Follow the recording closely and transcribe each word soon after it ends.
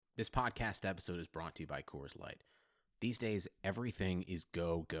This podcast episode is brought to you by Coors Light. These days, everything is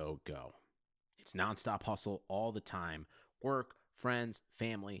go, go, go. It's nonstop hustle all the time. Work, friends,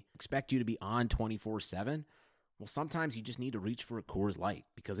 family expect you to be on 24/7. Well, sometimes you just need to reach for a Coors Light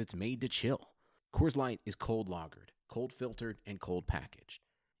because it's made to chill. Coors Light is cold lagered, cold filtered, and cold packaged.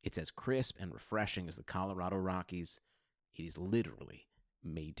 It's as crisp and refreshing as the Colorado Rockies. It is literally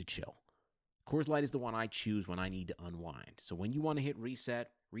made to chill. Coors Light is the one I choose when I need to unwind. So when you want to hit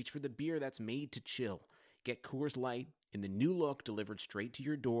reset, reach for the beer that's made to chill. Get Coors Light in the new look delivered straight to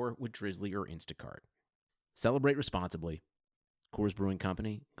your door with Drizzly or Instacart. Celebrate responsibly. Coors Brewing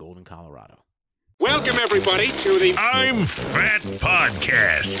Company, Golden, Colorado. Welcome, everybody, to the I'm Fat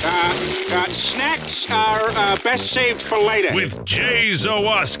Podcast. Snacks are best saved for later. With Jay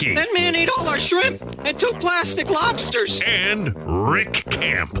Zawoski. That man ate all our shrimp and 2 plastic lobsters. And Rick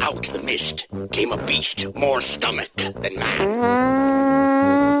Camp. Out the mist came a beast more stomach than man.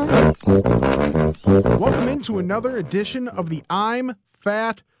 Welcome into another edition of the I'm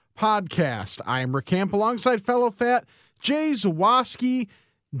Fat Podcast. I am Rick Camp alongside fellow fat Jay Zawoski.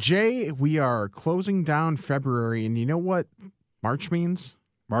 Jay, we are closing down February, and you know what March means?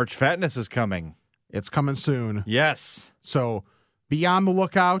 March Fatness is coming. It's coming soon. Yes. So be on the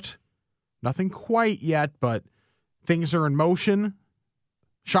lookout. Nothing quite yet, but things are in motion.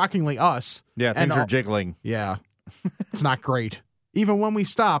 Shockingly, us. Yeah, things are jiggling. Yeah, it's not great. Even when we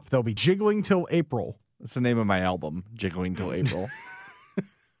stop, they'll be jiggling till April. That's the name of my album, Jiggling Till April.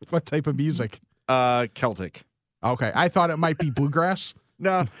 What type of music? Celtic. Okay, I thought it might be bluegrass.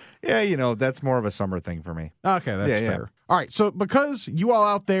 No, yeah, that's more of a summer thing for me. Okay, that's fair. All right, so because you all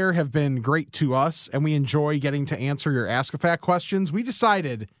out there have been great to us and we enjoy getting to answer your Ask a Fact questions, we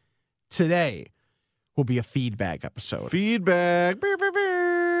decided today will be a feedback episode. Feedback. Beep, beep,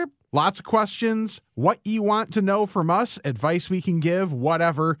 beep. Lots of questions, what you want to know from us, advice we can give,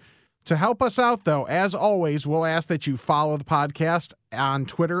 whatever. To help us out, though, as always, we'll ask that you follow the podcast on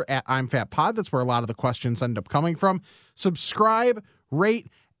Twitter at I'mFatPod. That's where a lot of the questions end up coming from. Subscribe, rate,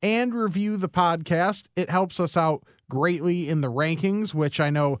 and review the podcast. It helps us out greatly in the rankings, which I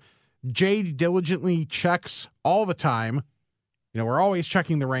know Jay diligently checks all the time. You know, we're always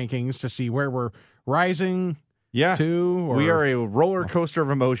checking the rankings to see where we're rising to. We are a roller coaster of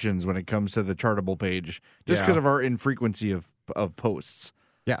emotions when it comes to the Chartable page, just because of our infrequency of posts.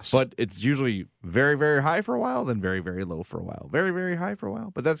 Yes. But it's usually very, very high for a while, then very, very low for a while. Very, very high for a while.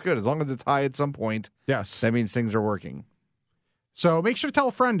 But that's good. As long as it's high at some point, yes, that means things are working. So make sure to tell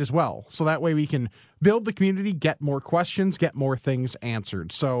a friend as well. So that way we can build the community, get more questions, get more things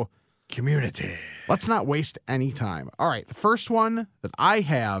answered. So community. Let's not waste any time. All right. The first one that I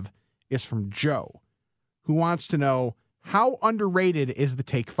have is from Joe, who wants to know, how underrated is the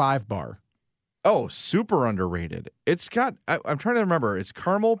Take 5 bar? Oh, super underrated. It's got, I'm trying to remember, it's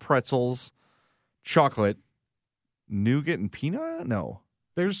caramel, pretzels, chocolate, nougat, and peanut? No.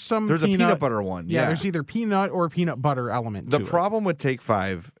 There's a peanut butter one. Yeah, there's either peanut or peanut butter element to it. The problem with Take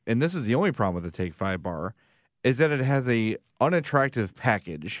 5, and this is the only problem with the Take 5 bar, is that it has a unattractive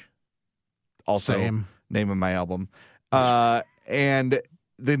package. Also, Same. Name of my album. And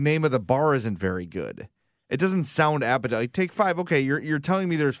the name of the bar isn't very good. It doesn't sound appetizing. Like, Take 5, okay, you're telling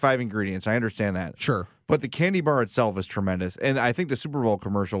me there's 5 ingredients. I understand that. Sure. But the candy bar itself is tremendous. And I think the Super Bowl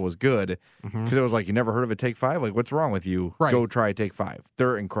commercial was good because it was like, you never heard of a Take 5? Like, what's wrong with you? Right. Go try Take 5.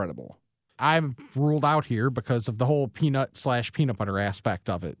 They're incredible. I'm ruled out here because of the whole peanut/peanut butter aspect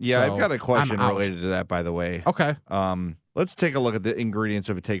of it. Yeah, so I've got a question I'm out. related to that, by the way. Okay. Let's take a look at the ingredients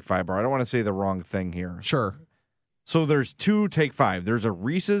of a Take 5 bar. I don't want to say the wrong thing here. Sure. So there's 2 Take 5. There's a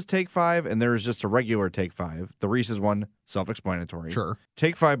Reese's Take 5, and there's just a regular Take 5. The Reese's one, self-explanatory. Sure.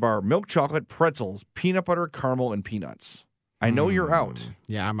 Take 5 bar, milk chocolate, pretzels, peanut butter, caramel, and peanuts. I know you're out.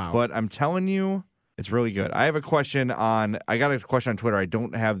 Yeah, I'm out. But I'm telling you, it's really good. I got a question on Twitter. I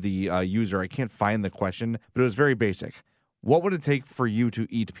don't have the user. I can't find the question, but it was very basic. What would it take for you to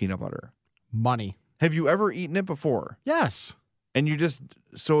eat peanut butter? Money. Have you ever eaten it before? Yes. And you just,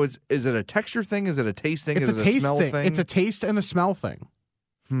 so is it a texture thing? Is it a taste thing? It's is a it taste smell thing. It's a taste and a smell thing.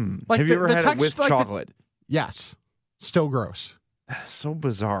 Like have you ever had it with chocolate? Yes. Still gross. That's so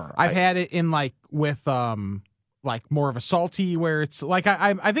bizarre. I've had it in with more of a salty where it's like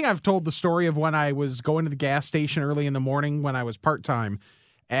I think I've told the story of when I was going to the gas station early in the morning when I was part-time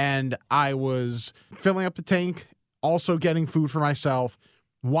and I was filling up the tank, also getting food for myself,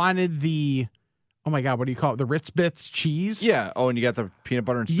 wanted the oh my God, what do you call it? The Ritz Bits cheese. Yeah. Oh, and you got the peanut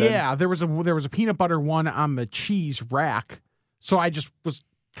butter instead? Yeah, there was a peanut butter one on the cheese rack. So I just was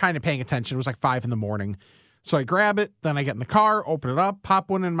kind of paying attention. It was like 5 a.m. So I grab it, then I get in the car, open it up, pop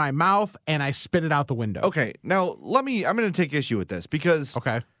one in my mouth, and I spit it out the window. Okay. Now, I'm going to take issue with this because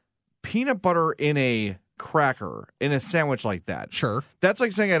Okay. peanut butter in a cracker in a sandwich like that. Sure. That's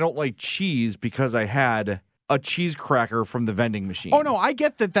like saying I don't like cheese because I had a cheese cracker from the vending machine. Oh no, I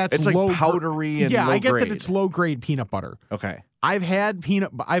get that. That's It's like low powdery and yeah, low I get grade. that it's low grade peanut butter. Okay. I've had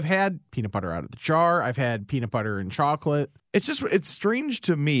peanut butter out of the jar. I've had peanut butter and chocolate. It's strange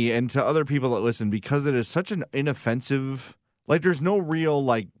to me and to other people that listen because it is such an inoffensive. Like, there's no real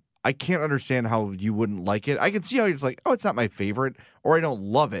like. I can't understand how you wouldn't like it. I can see how you're like, oh, it's not my favorite, or I don't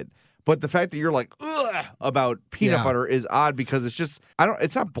love it. But the fact that you're like, ugh, about peanut Yeah. butter is odd because it's just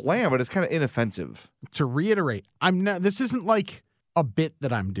it's not bland, but it's kind of inoffensive. To reiterate, this isn't like a bit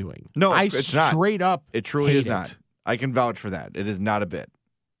that I'm doing. No, I it's not. straight up It truly hate is not. I can vouch for that. It is not a bit.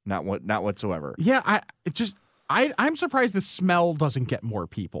 Not whatsoever. Yeah, I'm surprised the smell doesn't get more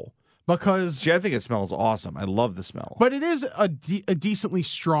people because See, I think it smells awesome. I love the smell. but it is a decently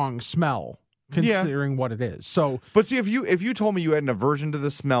strong smell considering what it is. So But see, if you told me you had an aversion to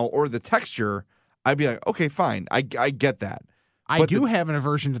the smell or the texture, I'd be like, okay, fine. I get that. I But do have an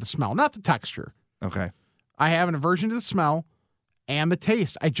aversion to the smell, not the texture. Okay. I have an aversion to the smell and the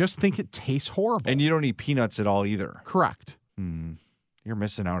taste. I just think it tastes horrible. And you don't eat peanuts at all either. Correct. You're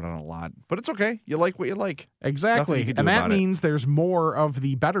missing out on a lot. But it's okay. You like what you like. Nothing Exactly. you can do And that about it. means there's more of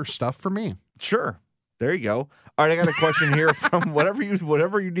the better stuff for me. Sure. There you go. All right, I got a question here from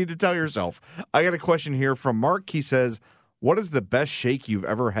whatever you need to tell yourself. I got a question here from Mark. He says, "What is the best shake you've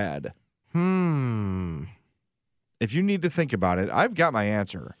ever had?" If you need to think about it, I've got my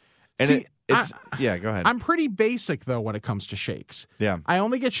answer. And See, it's yeah, go ahead. I'm pretty basic, though, when it comes to shakes. Yeah. I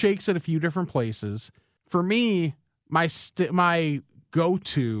only get shakes at a few different places. For me, my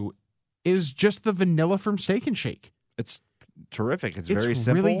go-to is just the vanilla from Steak and Shake. It's terrific. It's It's very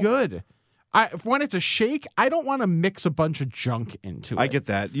simple. really good. When it's a shake, I don't want to mix a bunch of junk into it. I get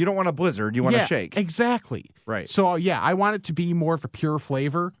that. You don't want a blizzard. You want a shake. Exactly. Right. So, yeah, I want it to be more of a pure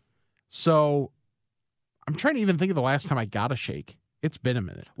flavor. So I'm trying to even think of the last time I got a shake. It's been a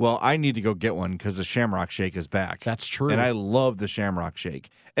minute. Well, I need to go get one because the Shamrock Shake is back. That's true. And I love the Shamrock Shake.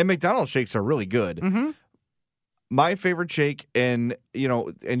 And McDonald's shakes are really good. Mm-hmm. My favorite shake, and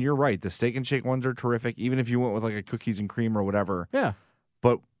you're right, the Steak and Shake ones are terrific, even if you went with like a cookies and cream or whatever. Yeah.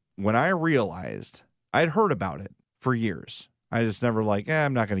 But when I realized, I'd heard about it for years. I just never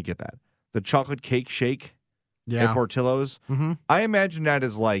I'm not going to get that. The chocolate cake shake at Portillo's, Mm-hmm. I imagine that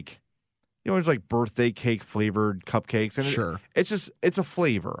as like, it's like birthday cake flavored cupcakes. And Sure. it's a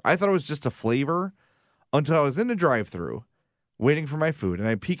flavor. I thought it was just a flavor until I was in the drive-thru waiting for my food. And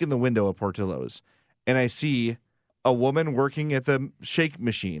I peek in the window at Portillo's and I see a woman working at the shake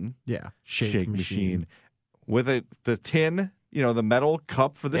machine. Yeah. Shake machine. With the tin, the metal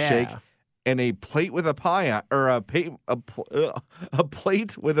cup for the shake and a plate with a pie on, or a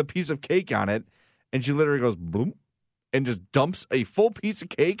plate with a piece of cake on it. And she literally goes boom and just dumps a full piece of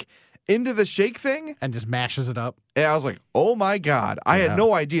cake into the shake thing And just mashes it up. and I was like, oh my God. I Yeah. had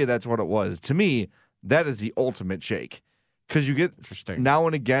no idea that's what it was. To me, that is the ultimate shake. Because you get Interesting. now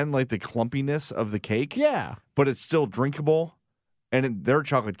and again like the clumpiness of the cake, Yeah. but it's still drinkable. And their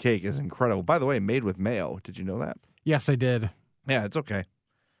chocolate cake is incredible. By the way, made with mayo. Did you know that? Yes, I did. Yeah, it's okay.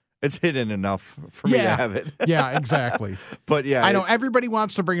 It's hidden enough for me to Yeah. have it. Yeah, exactly. But yeah, I know everybody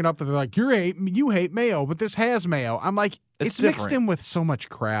wants to bring it up that they're like, you hate mayo, but this has mayo. I'm like, It's it's mixed different. in with so much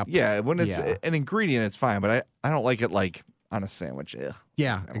crap. Yeah, when it's Yeah. an ingredient, it's fine. But I don't like it like on a sandwich. Ugh.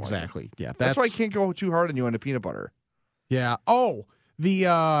 Yeah, like it. exactly. Yeah, That's why I can't go too hard on you on the peanut butter. Yeah. Oh,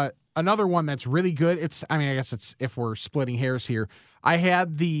 the another one that's really good. I guess it's if we're splitting hairs here. I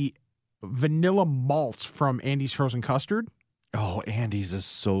had the vanilla malt from Andy's Frozen Custard. Oh, Andy's is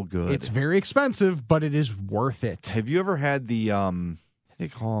so good. It's very expensive, but it is worth it. Have you ever had the they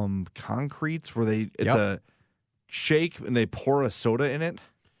call them concretes where it's Yep. a shake and they pour a soda in it?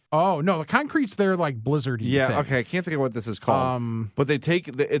 Oh no, the concrete's there like blizzardy. Yeah, thing. okay, I can't think of what this is called. But they take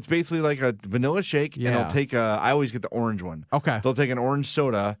it's basically like a vanilla shake and Yeah. they'll take I always get the orange one. Okay. They'll take an orange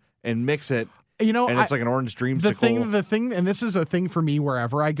soda and mix it You know, and it's like an orange dreamsicle. the thing, and this is a thing for me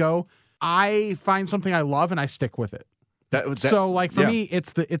wherever I go. I find something I love and I stick with it. So, like for yeah. me,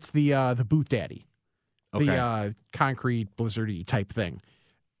 it's the Boot Daddy, Okay. the concrete blizzardy type thing,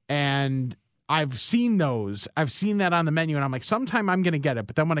 and I've seen those. I've seen that on the menu, and I'm like, sometime I'm gonna get it.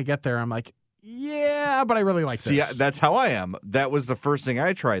 But then when I get there, I'm like, yeah, but I really like See, this. that's how I am. That was the first thing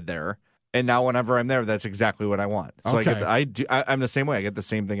I tried there. And now whenever I'm there, that's exactly what I want. So Okay. I'm the same way. I get the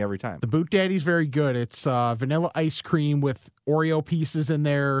same thing every time. The Boot Daddy's very good. It's vanilla ice cream with Oreo pieces in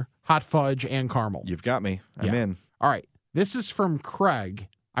there, hot fudge, and caramel. You've got me. I'm Yeah. in. All right. This is from Craig.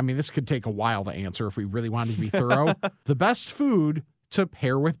 I mean, this could take a while to answer if we really wanted to be thorough. The best food to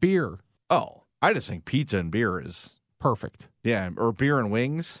pair with beer. Oh, I just think pizza and beer is Perfect. or beer and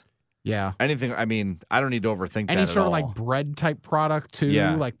wings. Yeah. Anything, I mean, I don't need to overthink that Any at sort of all. like bread type product too,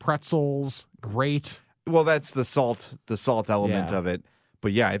 Yeah. like pretzels, great. Well, that's the salt element Yeah. of it.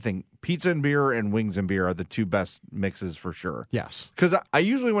 But yeah, I think pizza and beer and wings and beer are the two best mixes for sure. Yes. Because I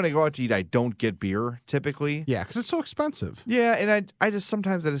usually, when I go out to eat, I don't get beer typically. Yeah, because it's so expensive. Yeah, and I just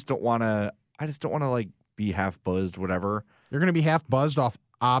sometimes I just don't want to like be half buzzed, whatever. You're going to be half buzzed off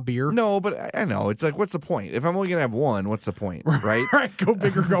beer. No, but I know it's like, what's the point? If I'm only gonna have one, what's the point, right? Right, go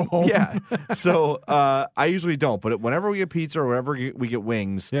big or go home. Yeah. So I usually don't, but whenever we get pizza or whenever we get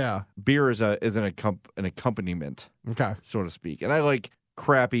wings, Yeah. beer is an accompaniment, Okay. so to speak. And I like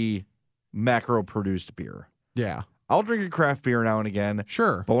crappy macro produced beer. Yeah. I'll drink a craft beer now and again,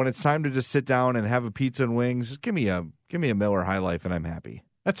 Sure. but when it's time to just sit down and have a pizza and wings, just give me a Miller High Life and I'm happy.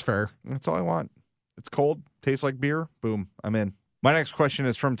 That's fair. That's all I want. It's cold, tastes like beer. Boom, I'm in. My next question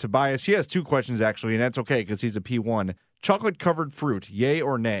is from Tobias. He has 2 questions, actually, and that's okay because he's a P1. Chocolate-covered fruit, yay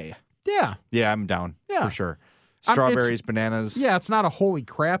or nay? Yeah. Yeah, I'm down Yeah. for sure. It's- Strawberries, bananas. Yeah, it's not a holy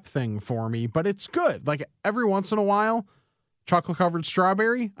crap thing for me, but it's good. Like every once in a while, chocolate covered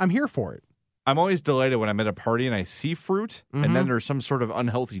strawberry, I'm here for it. I'm always delighted when I'm at a party and I see fruit, and then there's some sort of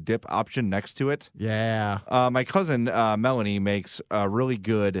unhealthy dip option next to it. Yeah. My cousin Melanie makes a really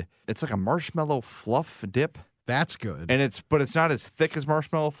good. It's like a marshmallow fluff dip, That's good. and it's not as thick as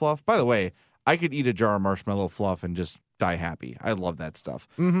marshmallow fluff. By the way, I could eat a jar of marshmallow fluff and just die happy. I love that stuff.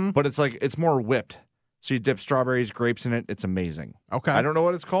 Mm-hmm. But it's more whipped. So you dip strawberries, grapes in it. It's amazing. Okay. I don't know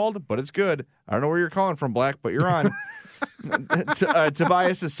what it's called, but it's good. I don't know where you're calling from, Black, but you're on.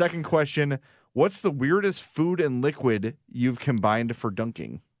 Tobias' second question: what's the weirdest food and liquid you've combined for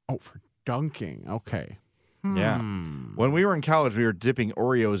dunking? Oh, for dunking. Okay. Yeah. When we were in college, we were dipping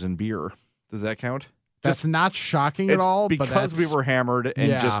Oreos in beer. Does that count? That's not shocking at It's all. because but we were hammered and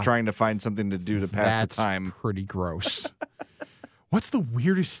Yeah. just trying to find something to do to pass that's the time. pretty gross. What's the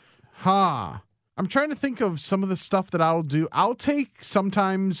weirdest? I'm trying to think of some of the stuff that I'll do. I'll take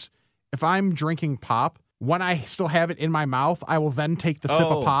sometimes if I'm drinking pop, when I still have it in my mouth, I will then take the sip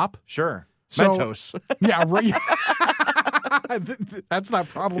of pop. Sure. So- Mentos. Yeah, right. That's not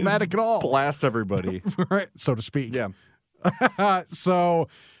problematic at all, Blast everybody. right? So to speak. Yeah. So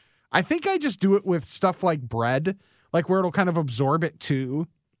I think I just do it with stuff like bread, like where it'll kind of absorb it too.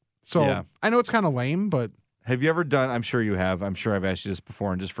 So Yeah. I know it's kind of lame, but Have you ever done, I'm sure you have, I'm sure I've asked you this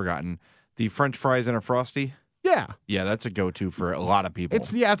before and just forgotten, the French fries in a Frosty? yeah, Yeah, that's a go-to for a lot of people.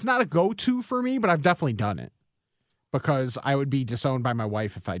 it's not a go-to for me, but I've definitely done it because I would be disowned by my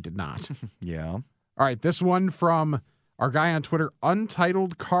wife if I did not. Yeah. All right, this one from our guy on Twitter,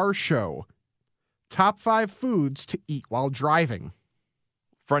 Untitled Car Show. Top 5 foods to eat while driving.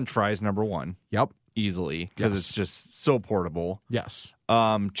 French fries, number 1, Yep. easily, because Yes. it's just so portable. Yes.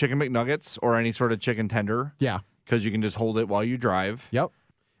 Chicken McNuggets or any sort of chicken tender, Yeah. because you can just hold it while you drive. Yep.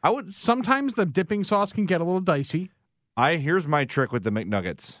 I would. Sometimes the dipping sauce can get a little dicey. Here's my trick with the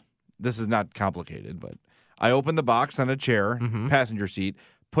McNuggets. This is not complicated, but I open the box on a chair, passenger seat,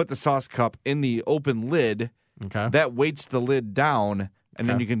 put the sauce cup in the open lid. Okay. That weights the lid down, and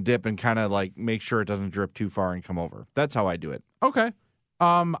then Okay. you can dip and kind of like make sure it doesn't drip too far and come over. That's how I do it. Okay.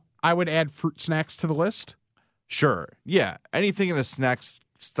 I would add fruit snacks to the list. Sure. Yeah. Anything in a snacks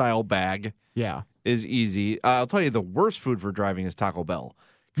style bag Yeah. is easy. I'll tell you, the worst food for driving is Taco Bell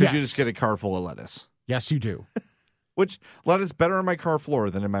because you Yes. just get a car full of lettuce, Yes, you do. which lettuce better on my car floor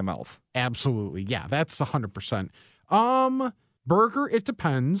than in my mouth. Absolutely. Yeah, that's 100%. Burger, it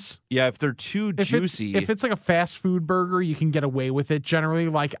depends. Yeah. If they're too juicy. If it's like a fast food burger, you can get away with it generally.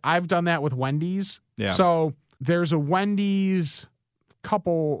 Like I've done that with Wendy's. Yeah. So there's a Wendy's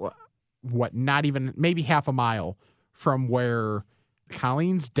couple, not even, maybe half a mile from where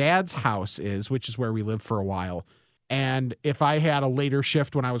Colleen's dad's house is, which is where we lived for a while. And if I had a later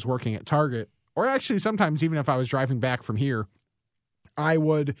shift when I was working at Target, or actually sometimes even if I was driving back from here, I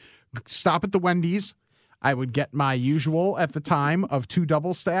would stop at the Wendy's. I would get my usual at the time of 2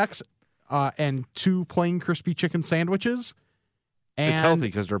 double stacks and 2 plain crispy chicken sandwiches. And, it's healthy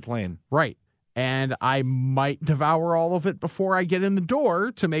because they're plain. Right. And I might devour all of it before I get in the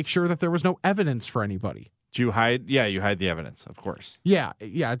door to make sure that there was no evidence for anybody. Do you hide? Yeah, you hide the evidence, of course. Yeah.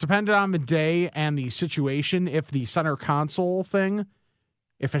 It depended on the day and the situation. If the center console thing,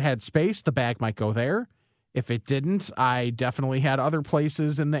 if it had space, the bag might go there. If it didn't, I definitely had other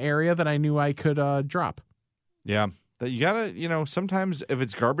places in the area that I knew I could drop. Yeah. That you gotta, sometimes if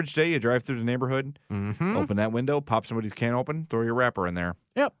it's garbage day, you drive through the neighborhood, open that window, pop somebody's can open, throw your wrapper in there.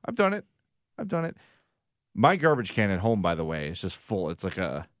 Yep. I've done it. My garbage can at home, by the way, is just full. It's like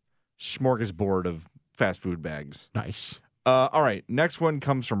a smorgasbord of fast food bags. Nice. All right. Next one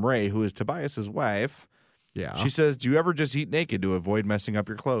comes from Ray, who is Tobias's wife. Yeah. She says, do you ever just eat naked to avoid messing up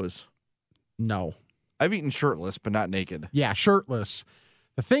your clothes? No. I've eaten shirtless, but not naked. Yeah, shirtless.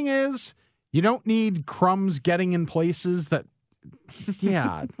 The thing is, you don't need crumbs getting in places that,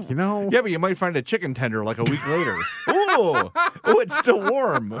 yeah, you know. Yeah, but you might find a chicken tender like a week later. Ooh, it's still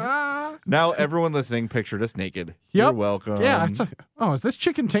warm. Now, everyone listening, picture us naked. Yep. You're welcome. Yeah. Is this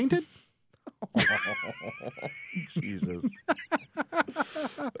chicken tainted? Jesus.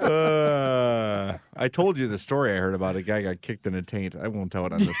 I told you the story I heard about a guy got kicked in a taint. I won't tell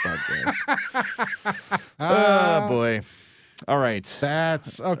it on this podcast. Oh, boy. All right.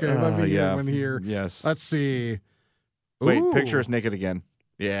 That's okay. Let me get one here. Yes. Let's see. Wait, Ooh. picture us naked again.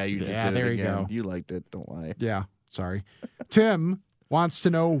 Yeah, you just Yeah, did it there you again. go. You liked it. Don't lie. Yeah, sorry. Tim wants to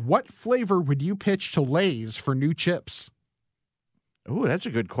know, what flavor would you pitch to Lay's for new chips? Oh, that's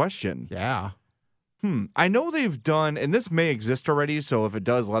a good question. Yeah. I know they've done, and this may exist already, so if it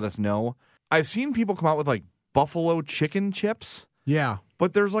does, let us know. I've seen people come out with like buffalo chicken chips, Yeah.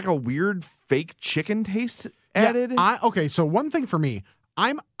 but there's like a weird fake chicken taste added. Yeah, okay, so one thing for me,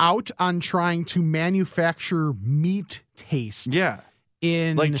 I'm out on trying to manufacture meat taste Yeah.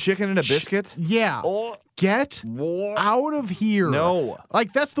 in Like chicken in a biscuit? Yeah. Oh, Get what? out of here. No.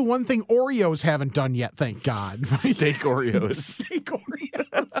 Like, that's the one thing Oreos haven't done yet, thank God. Steak Oreos. Steak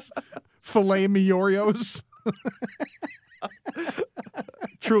Oreos. Filet me Oreos.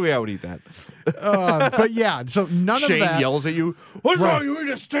 Truly, I would eat that. But yeah, so none Shane of that. yells at you, what's Right. wrong? You eat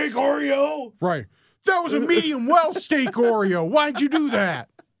a steak Oreo? Right. That was a medium well steak Oreo. Why'd you do that?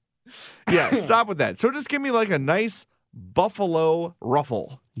 Yeah, stop with that. So just give me like a nice buffalo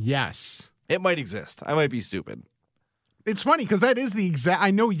ruffle. Yes. It might exist. I might be stupid. It's funny because that is the exact.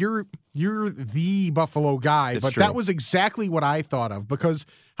 I know you're the Buffalo guy, It's but true. that was exactly what I thought of. Because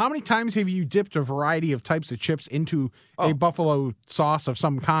how many times have you dipped a variety of types of chips into a buffalo sauce of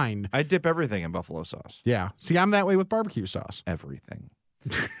some kind? I dip everything in buffalo sauce. Yeah. See, I'm that way with barbecue sauce. Everything.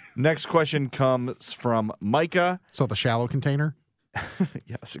 Next question comes from Micah. So the shallow container.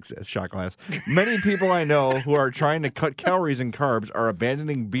 Yes, exists. Shot glass. Many people I know who are trying to cut calories and carbs are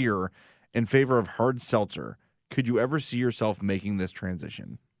abandoning beer in favor of hard seltzer. Could you ever see yourself making this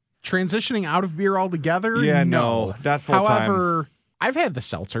transition? Transitioning out of beer altogether? Yeah, no, not full time. However, I've had the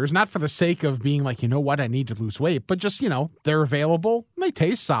seltzers, not for the sake of being like, you know what, I need to lose weight, but just, they're available. They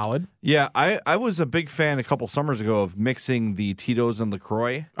taste solid. Yeah, I was a big fan a couple summers ago of mixing the Tito's and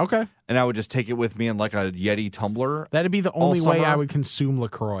LaCroix, Okay. and I would just take it with me in like a Yeti tumbler. That'd be the only way summer? I would consume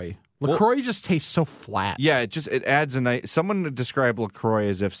LaCroix. LaCroix just tastes so flat. Yeah, it adds a nice. Someone described LaCroix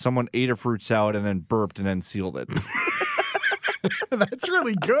as if someone ate a fruit salad and then burped and then sealed it. That's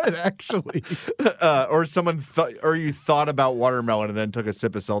really good, actually. Or you thought about watermelon and then took a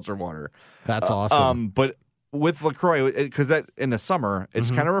sip of seltzer water. That's awesome. But with LaCroix, because that in the summer, it's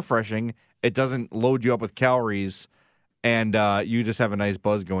kind of refreshing. It doesn't load you up with calories, and you just have a nice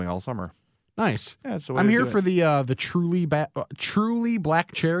buzz going all summer. Nice. Yeah, that's the way I'm to here do for it. the truly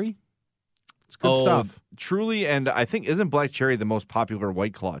black cherry. It's good stuff. Truly, and I think isn't Black Cherry the most popular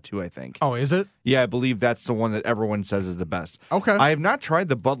White Claw too? I think. Oh, is it? Yeah, I believe that's the one that everyone says is the best. Okay. I have not tried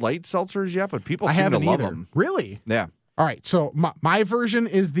the Bud Light seltzers yet, but people I seem to haven't love either. them. Really? Yeah. All right. So my version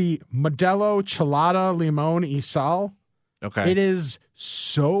is the Modelo Chelada Limon y Sal. Okay. It is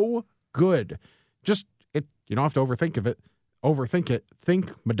so good. Just you don't have to overthink it.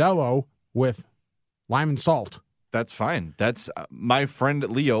 Think Modelo with lime and salt. That's fine. That's my friend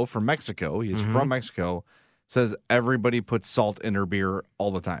Leo from Mexico. He's from Mexico. Says everybody puts salt in their beer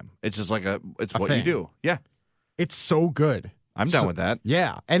all the time. It's just like it's what you thing. do. Yeah, It's so good. I'm down with that.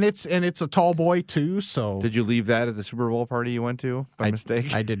 Yeah, and it's a tall boy too. So Did you leave that at the Super Bowl party you went to by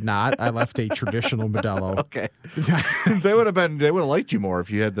mistake? I did not. I left a traditional Modelo. Okay. They would have liked you more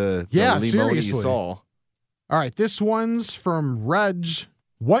if you had the Yeah, limon seriously. you saw. All right, this one's from Reg.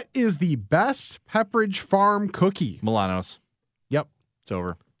 What is the best Pepperidge Farm cookie? Milanos. Yep. It's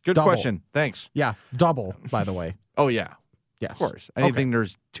over. Good Double. question. Thanks. Yeah, double, by the way. Oh yeah, Yes. of course. Anything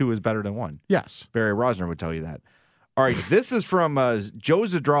there's two is better than one. Yes. Barry Rosner would tell you that. All right, this is from Joe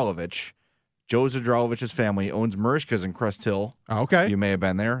Zadralovich. Joe Zadralovich's family owns Merichka's in Crest Hill. Okay. You may have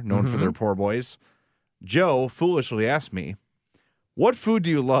been there, known for their poor boys. Joe foolishly asked me, what food do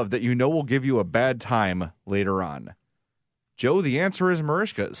you love that you know will give you a bad time later on? Joe, the answer is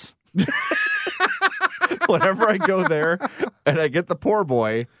Merichka's. Whenever I go there and I get the poor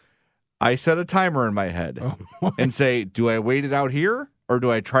boy, I set a timer in my head and say, do I wait it out here or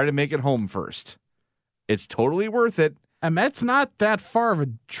do I try to make it home first? It's totally worth it. And that's not that far of a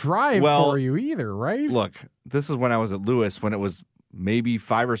drive Well, for you either, right? Look, this is when I was at Lewis when it was maybe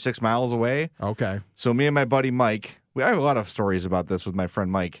 5 or 6 miles away. Okay. So me and my buddy Mike, I have a lot of stories about this with my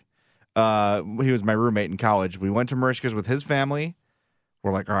friend Mike. He was my roommate in college. We went to Merichka's with his family.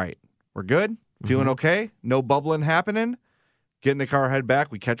 We're like, all right, we're good, feeling okay, no bubbling happening. Get in the car, head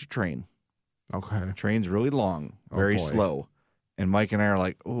back. We catch a train. Okay. Train's really long, Oh, very boy. slow. And Mike and I are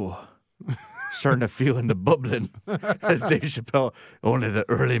like, ooh, starting to feel in the bubbling. As Dave Chappelle, only the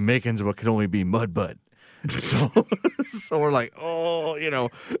early makings of what can only be mud butt. So we're like, oh,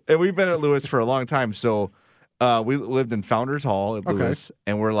 and we've been at Lewis for a long time. So we lived in Founders Hall at Okay. Lewis,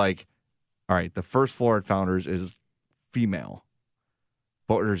 and we're like, all right, the first floor at Founders is female,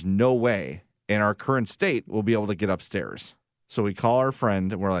 but there's no way in our current state we'll be able to get upstairs. So we call our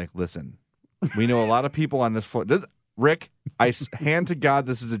friend, and we're like, listen, we know a lot of people on this floor. Rick, hand to God,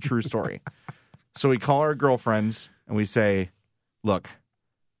 this is a true story. So we call our girlfriends, and we say, look,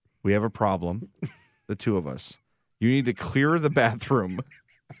 we have a problem, the two of us. You need to clear the bathroom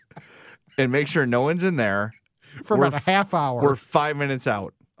and make sure no one's in there. For We're about a half hour. We're 5 minutes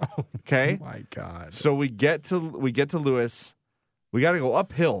out. Okay? Oh, my God. So we get to Lewis. We got to go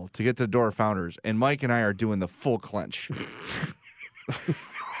uphill to get to the door of Founders, and Mike and I are doing the full clench.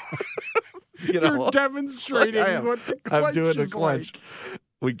 You're demonstrating I am. what the I'm clench doing the is clench. like.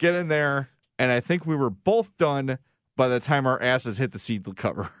 We get in there, and I think we were both done by the time our asses hit the seat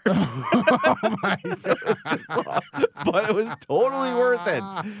cover. Oh, my God. But it was totally worth it.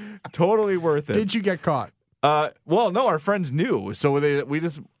 Totally worth it. Did you get caught? Well, no, our friends knew, so we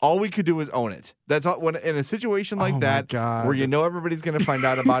just all we could do was own it. That's all. When in a situation like Oh, my that, God. where you know everybody's going to find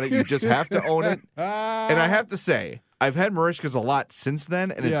out about it, you just have to own it. And I have to say, I've had Merichka's a lot since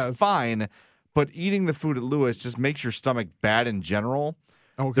then, and Yes. it's fine. But eating the food at Lewis just makes your stomach bad in general.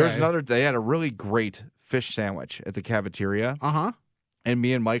 Okay. There's another. They had a really great fish sandwich at the cafeteria, Uh-huh. and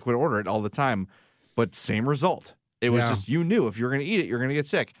me and Mike would order it all the time. But same result. It was Yeah. just you knew if you were going to eat it, you're going to get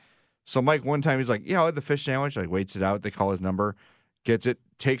sick. So Mike one time he's like, "Yeah, I had the fish sandwich." Like waits it out. They call his number, gets it,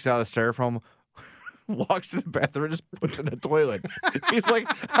 takes out the styrofoam, walks to the bathroom, and just puts it in the toilet. He's like,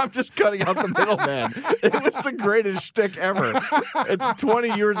 "I'm just cutting out the middleman." It was the greatest shtick ever. It's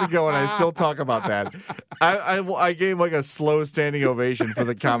 20 years ago, and I still talk about that. I gave like a slow standing ovation for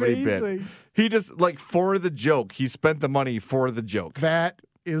the comedy bit. amazing. He just for the joke. He spent the money for the joke. That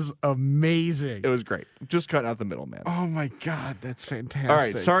is amazing. It was great. Just cutting out the middleman. Oh, my God. That's fantastic. All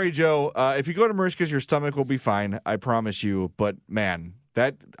right, sorry, Joe. If you go to Merichka's, your stomach will be fine. I promise you. But man,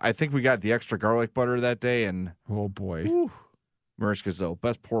 I think we got the extra garlic butter that day, and Oh, boy. Merichka's though,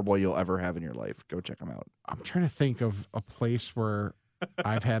 best poor boy you'll ever have in your life. Go check them out. I'm trying to think of a place where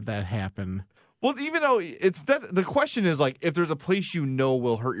I've had that happen. Well, even though it's that, the question is like if there's a place you know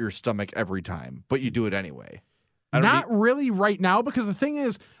will hurt your stomach every time, but you do it anyway. Not really right now, because the thing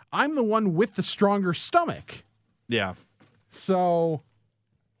is, I'm the one with the stronger stomach. Yeah, So,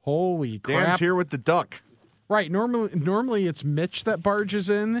 holy Dan's crap. here with the duck. Right. Normally it's Mitch that barges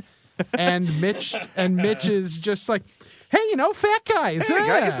in, and Mitch is just like, hey, fat guys. Hey, I got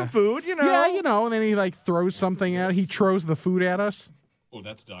yeah. you some food. Yeah, and then he throws something at he throws the food at us. Oh,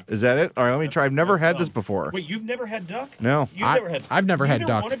 that's duck. Is that it? All right, let me try. I've never had this before. Wait, you've never had duck? No. I've never had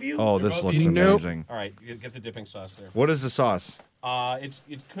duck. One of you? Oh, You're this both looks eating- Nope. amazing. All right, you get the dipping sauce there. What is the sauce? It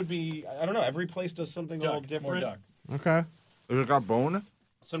could be, I don't know. Every place does something a little different. Okay. Has it got bone?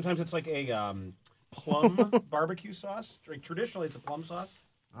 Sometimes it's like a plum barbecue sauce. Like traditionally, it's a plum sauce.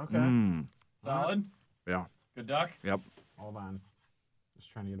 Okay. Solid. Yeah. Good duck. Yep. Hold on.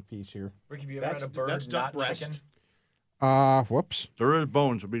 Just trying to get a piece here. Rick, have you ever had a bird, that's duck not breast. chicken? Whoops. There is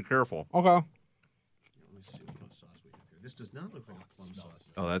bone, so be careful. Okay. Let me see what sauce we have here. This does not look like a plum sauce.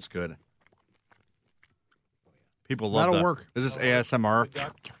 Oh, that's good. People love That'll that. work. Is this ASMR?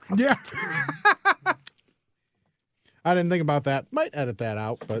 Yeah. I didn't think about that. Might edit that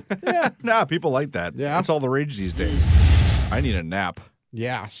out, but yeah. Nah, people like that. Yeah. That's all the rage these days. I need a nap.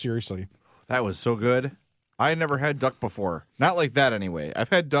 Yeah, seriously. That was so good. I had never had duck before. Not like that anyway. I've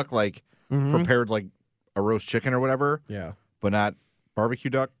had duck prepared like a roast chicken or whatever, Yeah. but not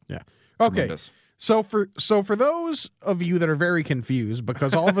barbecue duck. Yeah. Okay. Tremendous. So for those of you that are very confused,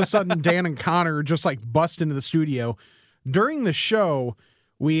 because all of a sudden Dan and Connor just bust into the studio during the show,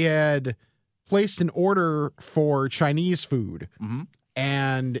 we had placed an order for Chinese food,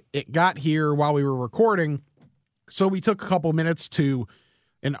 and it got here while we were recording. So we took a couple minutes to,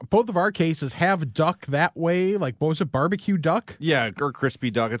 in both of our cases, have duck that way. Like, what was it, barbecue duck? Yeah, or crispy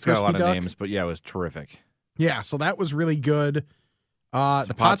duck. It's got a Crispy lot of duck? names, but yeah, it was terrific. Yeah, so that was really good. The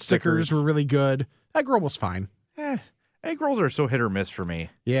pot pot stickers stickers. were really good. That girl was fine. Egg rolls are so hit or miss for me.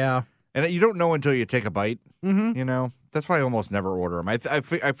 Yeah. And you don't know until you take a bite. Mm-hmm. You know, that's why I almost never order them. I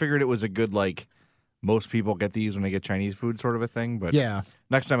figured it was a good most people get these when they get Chinese food sort of a thing. But Yeah.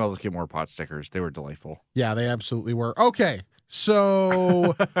 next time I'll just get more pot stickers. They were delightful. Yeah, they absolutely were. Okay.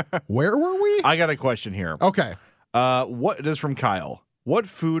 So where were we? I got a question here. Okay. What this is from Kyle. What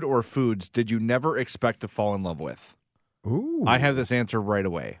food or foods did you never expect to fall in love with? Ooh. I have this answer right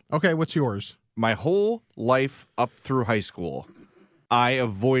away. Okay, what's yours? My whole life up through high school, I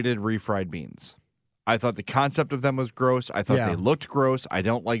avoided refried beans. I thought the concept of them was gross. I thought Yeah. they looked gross. I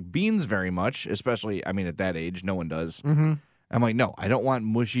don't like beans very much, especially, I mean, at that age, no one does. Mm-hmm. I'm like, no, I don't want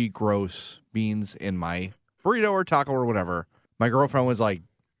mushy, gross beans in my burrito or taco or whatever. My girlfriend was like,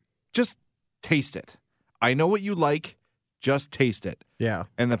 just taste it. I know what you like. Just taste it. Yeah.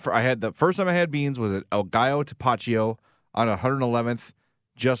 And the first time I had beans was at El Gallo Tapatio on 111th,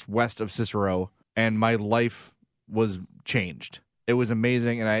 just west of Cicero, and my life was changed. It was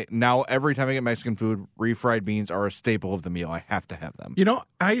amazing, and now every time I get Mexican food, refried beans are a staple of the meal. I have to have them. You know,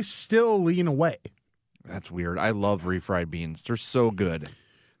 I still lean away. That's weird. I love refried beans. They're so good.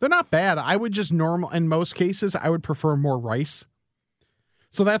 They're not bad. I would just in most cases, I would prefer more rice.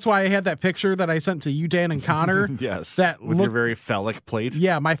 So that's why I had that picture that I sent to you, Dan, and Connor. Yes. That with your very phallic plate.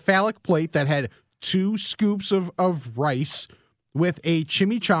 Yeah, my phallic plate that had 2 scoops of rice with a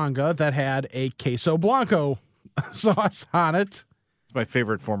chimichanga that had a queso blanco sauce on it. It's my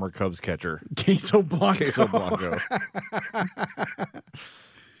favorite former Cubs catcher. Queso blanco. Queso Blanco.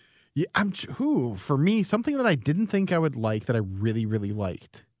 Yeah, for me, something that I didn't think I would like that I really, really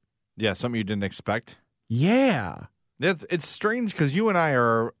liked. Yeah, something you didn't expect. Yeah. It's strange because you and I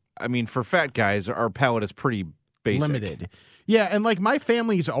are, I mean, for fat guys, our palate is pretty basic. Limited. Yeah, and like my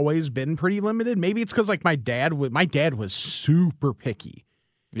family's always been pretty limited. Maybe it's because like my dad was super picky.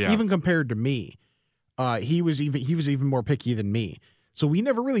 Yeah. Even compared to me. He was even more picky than me. So we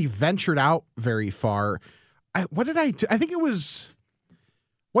never really ventured out very far. What did I do? I think it was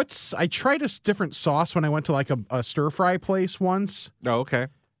I tried a different sauce when I went to like a stir fry place once. Oh, okay.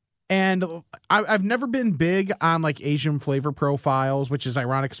 And I've never been big on like Asian flavor profiles, which is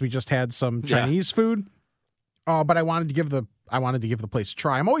ironic because we just had some Chinese food. But I wanted to give the place a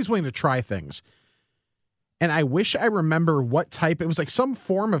try. I'm always willing to try things. And I wish I remember what type. It was like some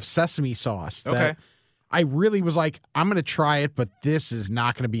form of sesame sauce that I really was like, I'm going to try it, but this is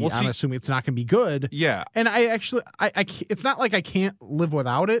not going to be, I'm assuming it's not going to be good. Yeah. And I actually, it's not like I can't live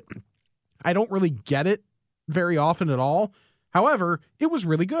without it. I don't really get it very often at all. However, it was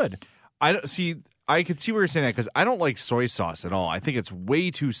really good. I could see where you're saying that because I don't like soy sauce at all. I think it's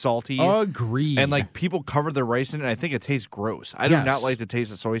way too salty. Agreed. And like people cover their rice in it, and I think it tastes gross. I do not like the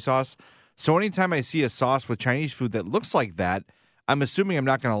taste of soy sauce. So anytime I see a sauce with Chinese food that looks like that, I'm assuming I'm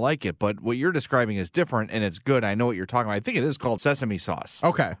not going to like it. But what you're describing is different, and it's good. I know what you're talking about. I think it is called sesame sauce.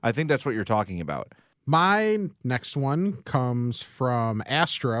 Okay. I think that's what you're talking about. My next one comes from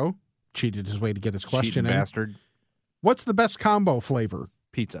Astro. Cheated his way to get his question Cheating in. bastard. What's the best combo flavor?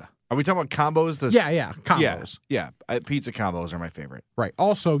 Pizza. Are we talking about combos? Yeah, combos. Yeah. Pizza combos are my favorite. Right.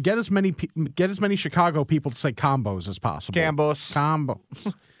 Also, get as many Chicago people to say combos as possible.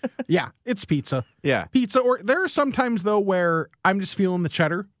 Combos. Yeah, it's pizza. Yeah. Pizza. Or there are sometimes though where I'm just feeling the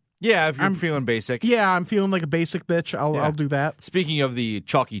cheddar. Yeah, if you're feeling basic. Yeah, I'm feeling like a basic bitch. I'll do that. Speaking of the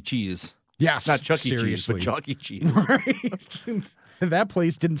chalky cheese. Yes. Not Chuck E. Cheese, seriously. but chalky cheese. Right. That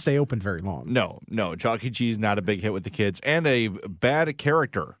place didn't stay open very long. No. Chalky cheese, not a big hit with the kids. And a bad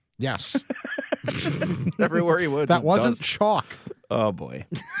character. Yes. Everywhere he would. That wasn't chalk. Oh, boy.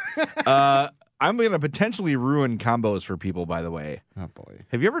 I'm going to potentially ruin combos for people, by the way. Oh, boy.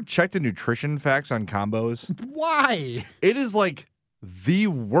 Have you ever checked the nutrition facts on combos? Why? It is like the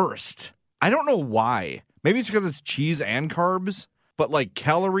worst. I don't know why. Maybe it's because it's cheese and carbs, but like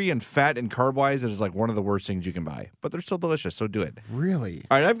calorie and fat and carb wise, it is like one of the worst things you can buy. But they're still delicious, so do it. Really?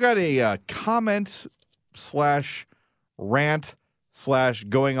 All right, I've got a comment / rant /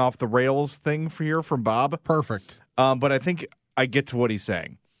 going off the rails thing for here from Bob. Perfect. But I think I get to what he's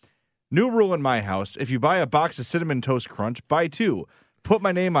saying. New rule in my house: if you buy a box of Cinnamon Toast Crunch, buy 2. Put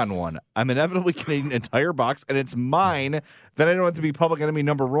my name on one. I'm inevitably getting an entire box, and it's mine. Then I don't have to be public enemy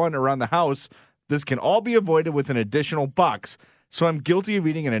number 1 around the house. This can all be avoided with an additional box. So I'm guilty of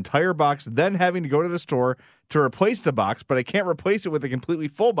eating an entire box, then having to go to the store to replace the box, but I can't replace it with a completely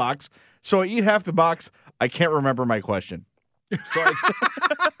full box. So I eat half the box. I can't remember my question.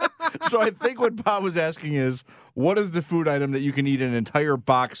 So I think what Bob was asking is, what is the food item that you can eat an entire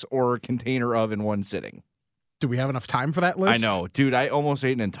box or container of in one sitting? Do we have enough time for that list? I know. Dude, I almost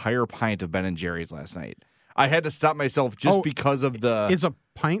ate an entire pint of Ben & Jerry's last night. I had to stop myself just because of the... Is a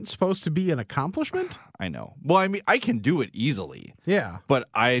pint supposed to be an accomplishment? I know. Well, I mean, I can do it easily. Yeah. But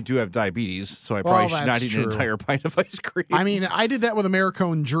I do have diabetes, so I probably should not eat an entire pint of ice cream. I mean, I did that with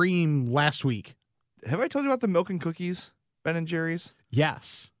Americone Dream last week. Have I told you about the milk and cookies, Ben & Jerry's?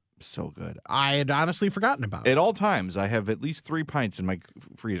 Yes. So good. I had honestly forgotten about it. At all times, I have at least 3 pints in my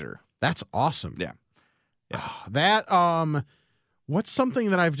freezer. That's awesome. Yeah. That what's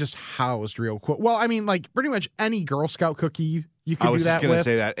something that I've just housed real quick? Well, I mean, like pretty much any Girl Scout cookie you can I was do that just going to with.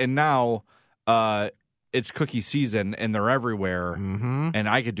 say that. And now it's cookie season, and they're everywhere, and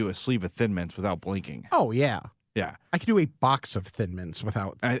I could do a sleeve of Thin Mints without blinking. Oh yeah. Yeah. I could do a box of Thin Mints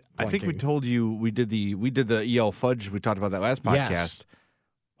without I think we blinking. told you we did the EL Fudge. We talked about that last podcast. Yes.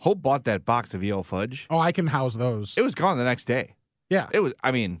 Hope bought that box of EL Fudge. Oh, I can house those. It was gone the next day. Yeah. It was,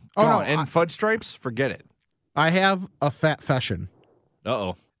 I mean, Oh, gone. no, And Fudge Stripes, forget it. I have a fat fashion.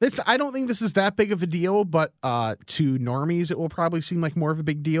 Uh-oh. I don't think this is that big of a deal, but to normies, it will probably seem like more of a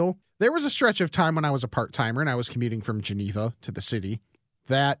big deal. There was a stretch of time when I was a part-timer and I was commuting from Geneva to the city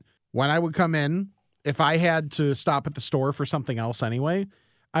that when I would come in, if I had to stop at the store for something else anyway,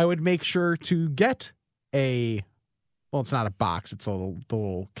 I would make sure to get well, it's not a box. It's a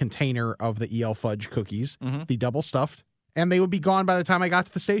little container of the EL Fudge cookies, the double stuffed, and they would be gone by the time I got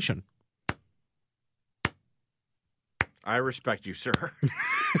to the station. I respect you, sir.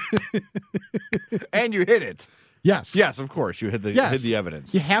 And you hit it. Yes. Yes, of course. You hit the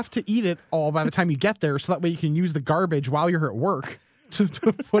evidence. You have to eat it all by the time you get there, so that way you can use the garbage while you're at work to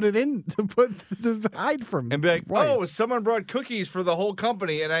put it in to hide from. And be like, wife. oh, someone brought cookies for the whole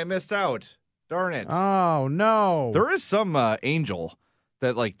company, and I missed out. Darn it. Oh no! There is some angel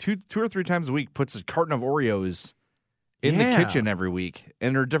that like two or three times a week puts a carton of Oreos in the kitchen every week,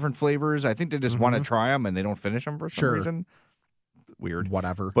 and they're different flavors. I think they just want to try them, and they don't finish them for some reason. Weird.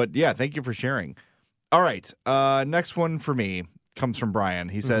 Whatever. But yeah, thank you for sharing. All right. Next one for me comes from Brian.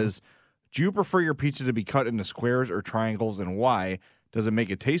 He says, do you prefer your pizza to be cut into squares or triangles, and why? Does it make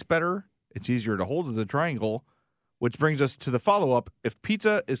it taste better? It's easier to hold as a triangle. Which brings us to the follow-up. If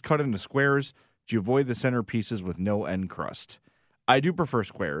pizza is cut into squares, do you avoid the center pieces with no end crust? I do prefer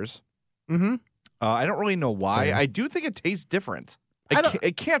squares. Mm-hmm. I don't really know why. Same. I do think it tastes different. I don't-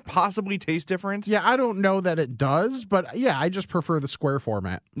 It can't possibly taste different. Yeah, I don't know that it does, but yeah, I just prefer the square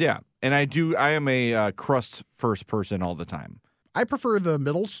format. Yeah, and I am a crust first person all the time. I prefer the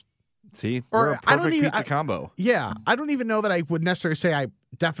middles. See, Or we're a I don't perfect even- pizza combo. Yeah, I don't even know that I would necessarily say I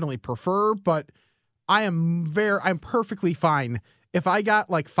definitely prefer, but I'm perfectly fine if I got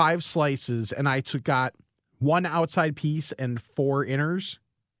like 5 slices and I got 1 outside piece and 4 inners.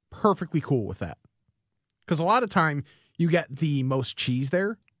 Perfectly cool with that, because a lot of time you get the most cheese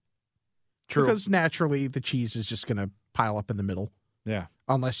there. True. Because naturally the cheese is just going to pile up in the middle, Yeah.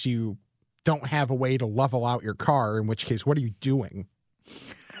 unless you don't have a way to level out your car. In which case, what are you doing?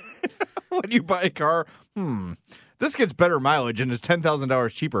 When you buy a car, this gets better mileage and is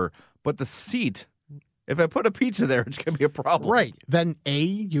 $10,000 cheaper, but the seat, if I put a pizza there, it's going to be a problem. Right. Then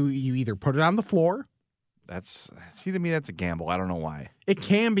you either put it on the floor. To me, that's a gamble. I don't know why. It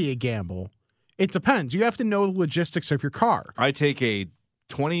can be a gamble. It depends. You have to know the logistics of your car. I take a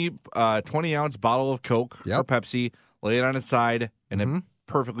 20-ounce bottle of Coke or Yep. Pepsi, lay it on its side, and it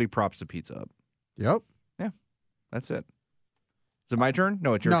perfectly props the pizza up. Yep. That's it. Is it my turn?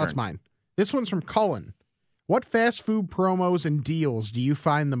 No, it's your turn. No, it's mine. This one's from Cullen. What fast food promos and deals do you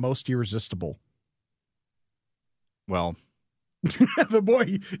find the most irresistible? Well, The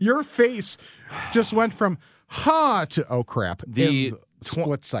boy, your face just went from to oh crap The in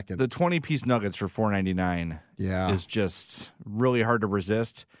split second. the 20-piece nuggets for $4.99 yeah. is just really hard to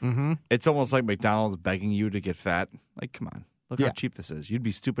resist. Mm-hmm. It's almost like McDonald's begging you to get fat. Like, come on. Look how Yeah. cheap this is. You'd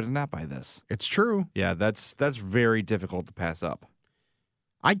be stupid to not buy this. It's true. Yeah, that's very difficult to pass up.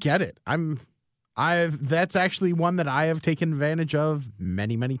 I get it. That's actually one that I have taken advantage of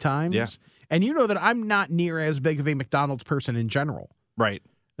many, many times. Yeah. And you know that I'm not near as big of a McDonald's person in general Right.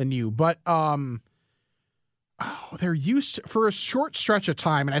 than you, but they're used to, for a short stretch of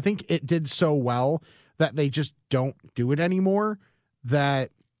time, and I think it did so well that they just don't do it anymore. That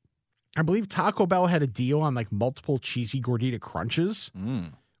I believe Taco Bell had a deal on like multiple cheesy gordita crunches,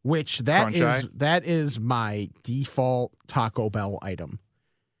 which that is my default Taco Bell item.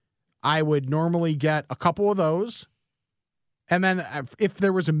 I would normally get a couple of those. And then if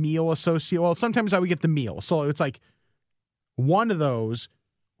there was a meal associated, well, sometimes I would get the meal. So it's like one of those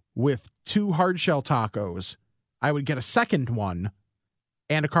with 2 hard shell tacos. I would get a second one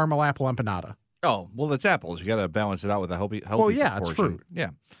and a caramel apple empanada. Oh, well, it's apples. You got to balance it out with a healthy yeah, it's proportion. fruit. Yeah.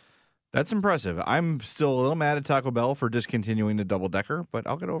 That's impressive. I'm still a little mad at Taco Bell for discontinuing the double-decker, but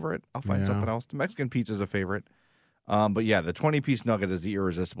I'll get over it. I'll find Yeah. something else. The Mexican pizza is a favorite. But yeah, the 20-piece nugget is the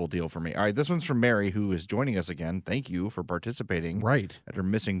irresistible deal for me. All right, this one's from Mary, who is joining us again. Thank you for participating. Right. After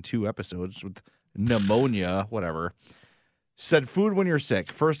missing 2 episodes with pneumonia, whatever. Said food when you're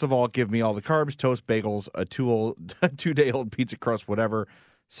sick. First of all, give me all the carbs, toast, bagels, a 2-day-old pizza crust, whatever.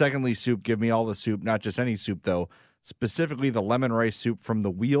 Secondly, soup. Give me all the soup, not just any soup, though. Specifically, the lemon rice soup from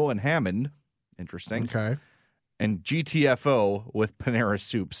the Wheel and Hammond. Interesting. Okay. And GTFO with Panera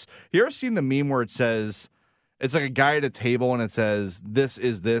soups. You ever seen the meme where it says, it's like a guy at a table and it says, this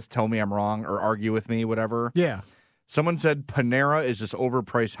is this, tell me I'm wrong, or argue with me, whatever. Yeah. Someone said Panera is just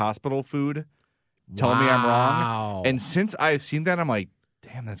overpriced hospital food. Tell me I'm wrong. And since I've seen that, I'm like,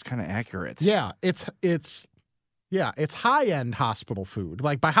 damn, that's kind of accurate. Yeah, it's high-end hospital food.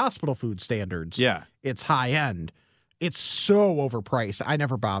 Like by hospital food standards, Yeah. it's high-end. It's so overpriced. I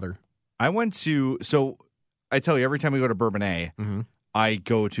never bother. I went to, so I tell you, every time we go to Bourbonnais, I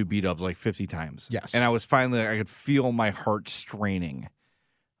go to B-Dubs like 50 times. Yes. And I was finally, I could feel my heart straining.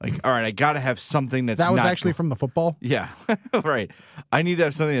 Like, all right, I got to have something that's That was not actually from the football? Yeah, right. I need to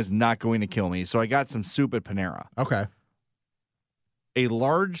have something that's not going to kill me. So I got some soup at Panera. Okay. A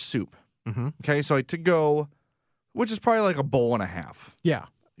large soup. Mm-hmm. Okay, so I to go, which is probably like a bowl and a half. Yeah.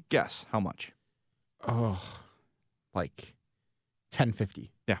 Guess how much? Oh, like $10.50.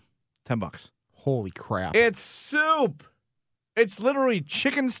 Yeah, $10. Holy crap. It's soup. It's literally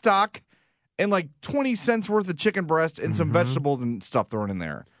chicken stock and like 20 cents worth of chicken breast and some vegetables and stuff thrown in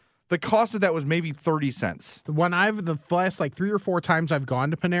there. The cost of that was maybe 30 cents. When the last like 3 or 4 times I've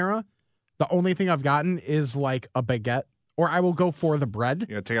gone to Panera, the only thing I've gotten is like a baguette, or I will go for the bread.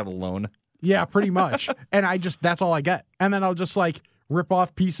 You gotta take out a loan. Yeah, pretty much. And that's all I get. And then I'll just like rip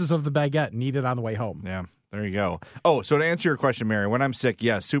off pieces of the baguette and eat it on the way home. Yeah, there you go. Oh, so to answer your question, Mary, when I'm sick,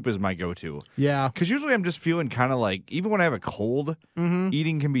 yeah, soup is my go-to. Yeah. Because usually I'm just feeling kind of like, even when I have a cold,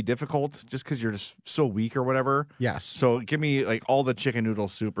 eating can be difficult just because you're just so weak or whatever. Yes. So give me like all the chicken noodle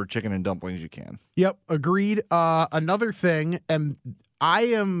soup or chicken and dumplings you can. Yep, agreed. Another thing, and I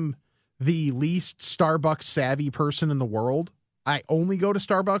am the least Starbucks savvy person in the world. I only go to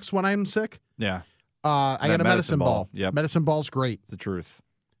Starbucks when I'm sick. Yeah, I That got a medicine medicine ball. ball. Yep. Medicine ball's great. it's the truth.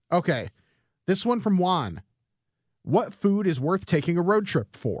 Okay. This one from Juan. What food is worth taking a road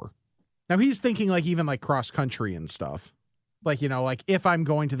trip for? Now he's thinking like even like cross country and stuff. Like, like if I'm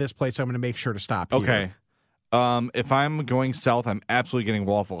going to this place, I'm going to make sure to stop here. Okay. If I'm going south, I'm absolutely getting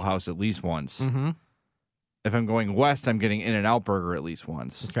Waffle House at least once. Mm-hmm. If I'm going west, I'm getting In-N-Out Burger at least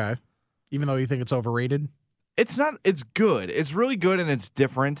once. Okay. Even though you think it's overrated? It's not. It's good. It's really good and it's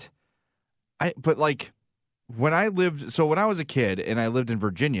different. But like when I was a kid and I lived in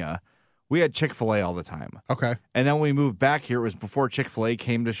Virginia, we had Chick-fil-A all the time. Okay. And then when we moved back here, it was before Chick-fil-A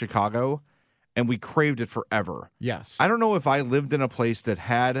came to Chicago, and we craved it forever. Yes. I don't know if I lived in a place that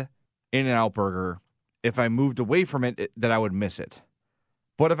had In-N-Out Burger, if I moved away from it, that I would miss it.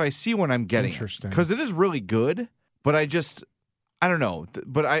 But if I see one, I'm getting it. Interesting. Because it is really good, but I don't know.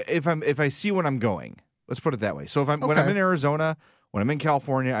 But if I see one, I'm going. Let's put it that way. So when I'm in Arizona, when I'm in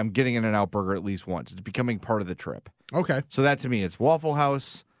California, I'm getting In-N-Out Burger at least once. It's becoming part of the trip. Okay. So that to me, it's Waffle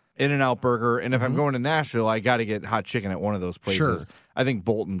House, In-N-Out Burger, and if I'm going to Nashville, I got to get hot chicken at one of those places. Sure. I think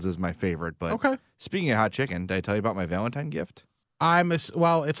Bolton's is my favorite. But Okay. speaking of hot chicken, did I tell you about my Valentine gift?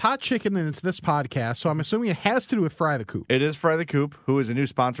 It's hot chicken and it's this podcast, so I'm assuming it has to do with Fry the Coop. It is Fry the Coop, who is a new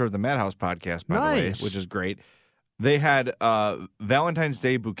sponsor of the Madhouse podcast, by the way, Nice. which is great. They had Valentine's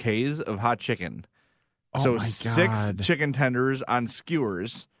Day bouquets of hot chicken. Oh So my 6 God. chicken tenders on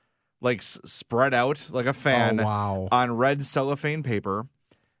skewers, like spread out like a fan Oh, wow. on red cellophane paper.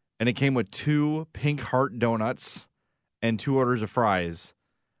 And it came with 2 pink heart donuts and 2 orders of fries.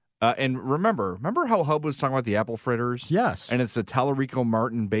 And remember how Hub was talking about the apple fritters? Yes. And it's the Tallarico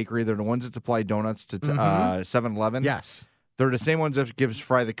Martin Bakery. They're the ones that supply donuts to 7-Eleven. Yes. They're the same ones that gives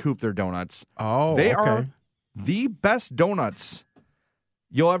Fry the Coop their donuts. Oh, They okay. are the best donuts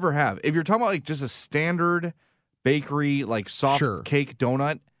you'll ever have. If you're talking about like just a standard bakery, like soft Sure. cake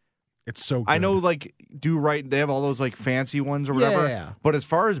donut, It's so good. I know like Do Right, they have all those like fancy ones or whatever. Yeah. But as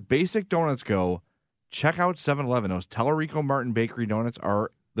far as basic donuts go, check out 7-Eleven. Those Tallarico Martin Bakery donuts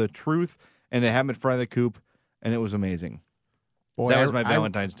are the truth, and they have them at Fry the Coop, and it was amazing. Boy, That was my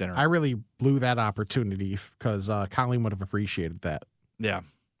Valentine's dinner. I really blew that opportunity because Colleen would have appreciated that. Yeah.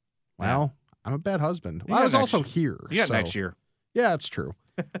 Well, I'm a bad husband. You Well, I got was next- also here. You got so- next year. Yeah, it's true.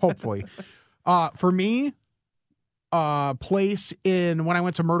 Hopefully. For me, place in when I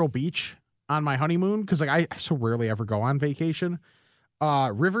went to Myrtle Beach on my honeymoon, because like I so rarely ever go on vacation.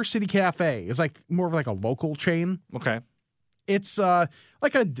 River City Cafe is like more of like a local chain. Okay. It's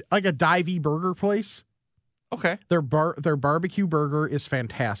like a divey burger place. Okay. Their barbecue burger is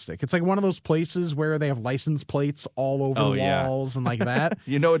fantastic. It's like one of those places where they have license plates all over Oh, the yeah. walls and like that.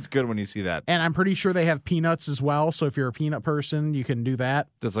 You know it's good when you see that. And I'm pretty sure they have peanuts as well. So if you're a peanut person, you can do that.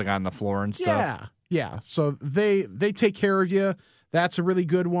 Just like on the floor and stuff. Yeah. Yeah. So they take care of you. That's a really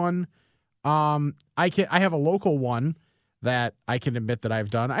good one. I have a local one. that I can admit that I've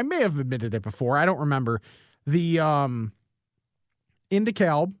done. I may have admitted it before. I don't remember. The in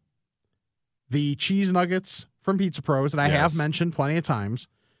DeKalb, the cheese nuggets from Pizza Pros that I have mentioned plenty of times.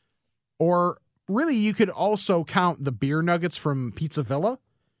 Or really, you could also count the beer nuggets from Pizza Villa.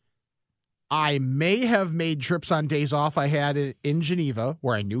 I may have made trips on days off I had in Geneva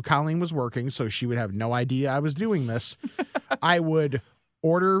where I knew Colleen was working, so she would have no idea I was doing this. I would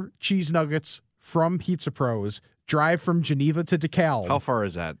order cheese nuggets from Pizza Pros, drive from Geneva to DeKalb. How far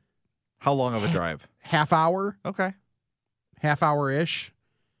is that? How long of a drive? Half hour. Okay. Half hour-ish.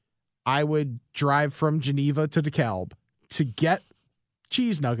 I would drive from Geneva to DeKalb to get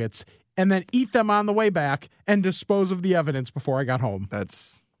cheese nuggets and then eat them on the way back and dispose of the evidence before I got home.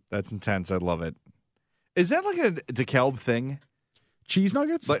 That's intense. I love it. Is that like a DeKalb thing? Cheese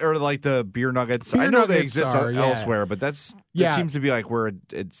nuggets? Or like the beer nuggets? Beer I know nuggets they exist are, elsewhere, but that seems to be like where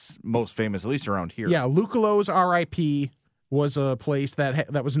it's most famous, at least around here. Yeah, Lucalo's RIP was a place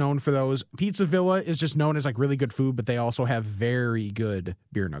that was known for those. Pizza Villa is just known as like really good food, but they also have very good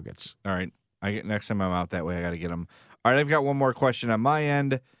beer nuggets. All right. Next time I'm out that way, I got to get them. All right, I've got one more question on my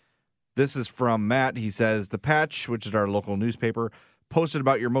end. This is from Matt. He says, The Patch, which is our local newspaper, posted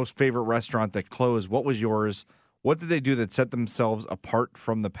about your most favorite restaurant that closed. What was yours? What did they do that set themselves apart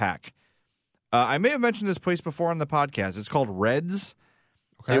from the pack? I may have mentioned this place before on the podcast. It's called Red's.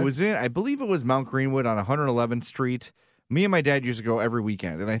 Okay. It was I believe it was Mount Greenwood on 111th Street. Me and my dad used to go every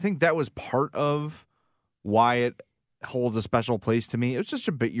weekend, and I think that was part of why it holds a special place to me. It was just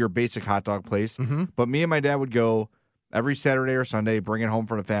your basic hot dog place, but me and my dad would go every Saturday or Sunday, bring it home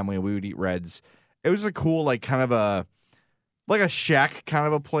for the family, and we would eat Red's. It was a cool, like kind of a shack kind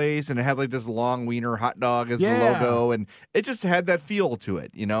of a place, and it had like this long wiener hot dog as the logo, and it just had that feel to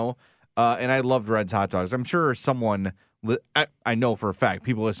it, you know? And I loved Red's hot dogs. I'm sure someone, I know for a fact,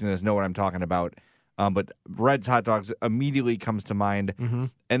 people listening to this know what I'm talking about, but Red's hot dogs immediately comes to mind.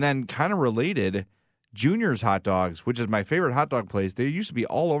 And then kind of related, Junior's hot dogs, which is my favorite hot dog place. They used to be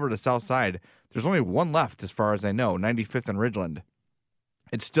all over the south side. There's only one left as far as I know, 95th and Ridgeland.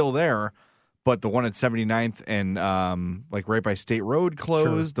 It's still there. But the one at 79th and like right by State Road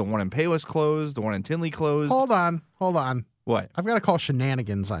closed. Sure. The one in Payless closed. The one in Tinley closed. Hold on. What? I've got to call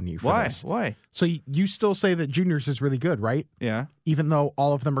shenanigans on you for this. Why? So you still say that Junior's is really good, right? Yeah. Even though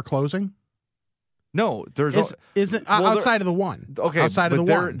all of them are closing? No, there's isn't outside of the one. Okay, outside of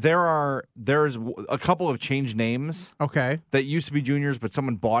the one. There's a couple of changed names. Okay. That used to be Junior's, but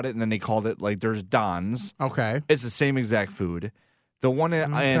someone bought it and then they called it like there's Don's. Okay. It's the same exact food. The one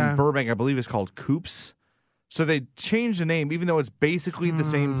in Burbank, I believe, is called Coops. So they changed the name, even though it's basically the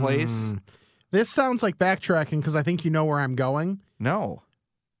same place. This sounds like backtracking because I think you know where I'm going. No.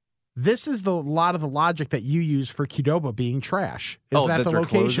 This is a lot of the logic that you use for Qdoba being trash. Is that the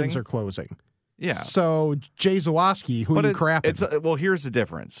locations are closing. Yeah. So Jay Zawoski, who you crapping? Well, here's the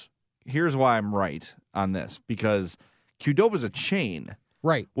difference. Here's why I'm right on this. Because Qdoba's a chain.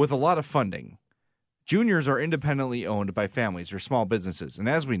 Right. With a lot of funding. Juniors are independently owned by families or small businesses. And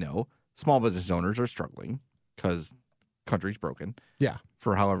as we know, small business owners are struggling because country's broken. Yeah.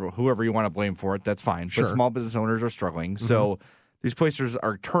 For whoever you want to blame for it, that's fine. Sure. But small business owners are struggling. So these places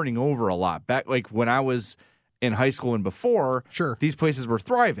are turning over a lot. Back like when I was in high school and before, these places were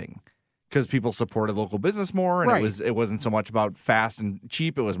thriving because people supported local business more. And it wasn't so much about fast and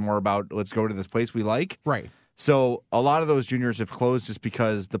cheap. It was more about let's go to this place we like. Right. So a lot of those juniors have closed just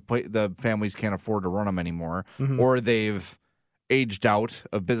because the families can't afford to run them anymore, or they've aged out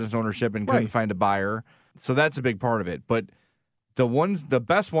of business ownership and couldn't find a buyer. So that's a big part of it. But the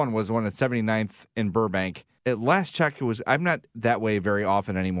best one was the one at 79th in Burbank. At last check, I'm not that way very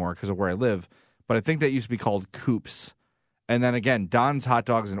often anymore because of where I live, but I think that used to be called Coops. And then again, Don's Hot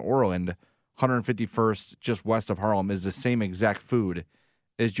Dogs in Orland, 151st, just west of Harlem, is the same exact food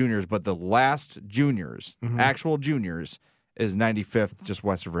as Juniors, but the last Juniors, actual Juniors, is 95th, just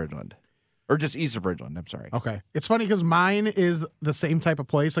west of Ridgeland. Or just east of Ridgeland, I'm sorry. Okay. It's funny because mine is the same type of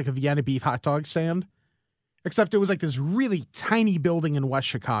place, like a Vienna beef hot dog stand, except it was like this really tiny building in West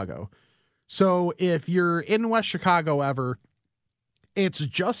Chicago. So if you're in West Chicago ever, it's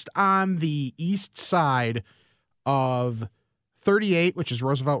just on the east side of 38, which is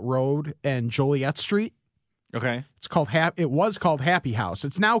Roosevelt Road, and Joliet Street. Okay. It was called Happy House.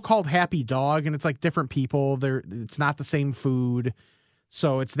 It's now called Happy Dog, and it's like different people. It's not the same food.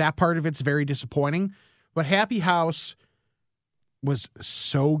 So it's that part of it's very disappointing. But Happy House was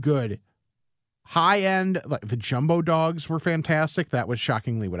so good. High end, like the jumbo dogs were fantastic. That was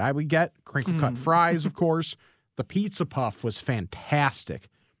shockingly what I would get. Crinkle cut fries, of course. The pizza puff was fantastic.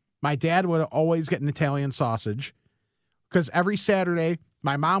 My dad would always get an Italian sausage because every Saturday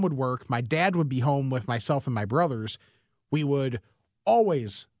my mom would work. My dad would be home with myself and my brothers. we would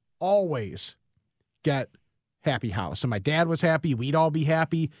always get Happy House. And my dad was happy. We'd all be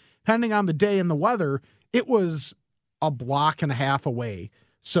happy. Depending on the day and the weather, it was a block and a half away.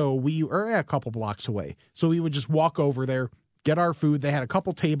 So a couple blocks away. So we would just walk over there, get our food. They had a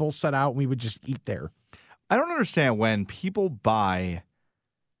couple tables set out, and we would just eat there. I don't understand when people buy,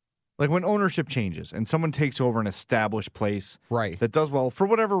 like when ownership changes and someone takes over an established place Right. that does well for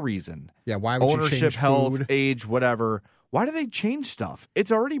whatever reason. Yeah, why would you Ownership, change health, food? age, whatever. Why do they change stuff?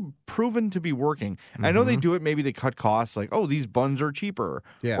 It's already proven to be working. I know they do it maybe to cut costs, like, oh, these buns are cheaper,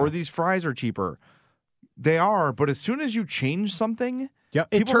 Yeah. or these fries are cheaper. They are, but as soon as you change something, Yeah,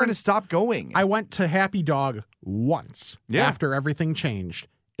 people are going to stop going. I went to Happy Dog once after everything changed.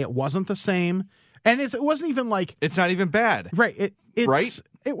 It wasn't the same. And it wasn't even like... It's not even bad. Right. Right?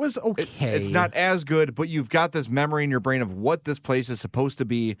 It was okay. It's not as good, but you've got this memory in your brain of what this place is supposed to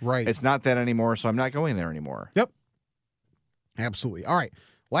be. Right. It's not that anymore, so I'm not going there anymore. Yep. Absolutely. All right.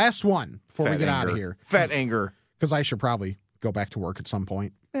 Last one before we get out of here. Fat anger. Because I should probably go back to work at some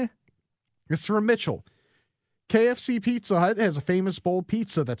point. It's from Mitchell. KFC Pizza Hut has a famous bold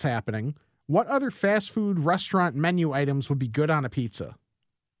pizza that's happening. What other fast food restaurant menu items would be good on a pizza?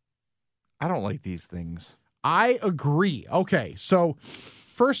 I don't like these things. I agree. Okay, so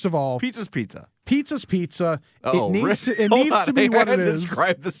first of all, Pizza's pizza. Pizza's pizza. Oh, it needs Rick, to, it hold needs on, to be I what had it to is.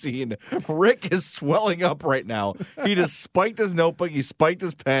 Describe the scene. Rick is swelling up right now. He just spiked his notebook, he spiked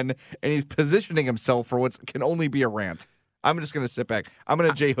his pen, and he's positioning himself for what can only be a rant. I'm just going to sit back. I'm going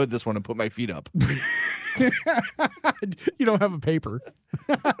to J Hood this one and put my feet up. You don't have a paper.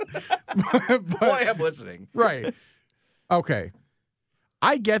 Boy, I'm listening. Right. Okay.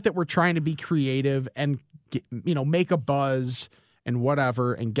 I get that we're trying to be creative and make a buzz and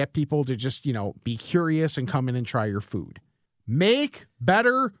whatever and get people to just, be curious and come in and try your food. Make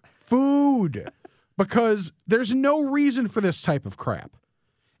better food because there's no reason for this type of crap.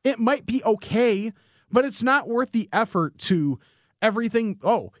 It might be okay, but it's not worth the effort to everything.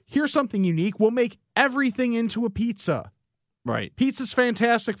 Oh, here's something unique. We'll make everything into a pizza. Right. Pizza's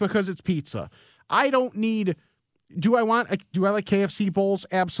fantastic because it's pizza. I don't need... Do I like KFC bowls?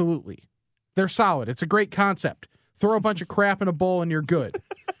 Absolutely. They're solid. It's a great concept. Throw a bunch of crap in a bowl and you're good.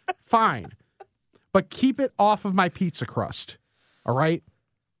 Fine. But keep it off of my pizza crust. All right?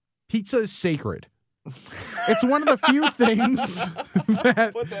 Pizza is sacred. It's one of the few things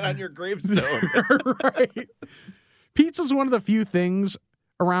that... Put that on your gravestone. Right. Pizza's one of the few things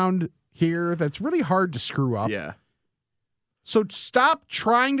around here that's really hard to screw up. Yeah. So stop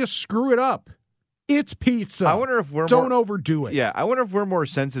trying to screw it up. It's pizza. I wonder if we're Don't overdo it. Yeah, I wonder if we're more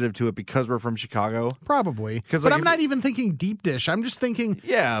sensitive to it because we're from Chicago. Probably. 'Cause, But like, I'm not even thinking deep dish. I'm just thinking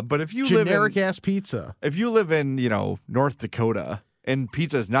Yeah, but if you generic ass pizza. if you live in, North Dakota and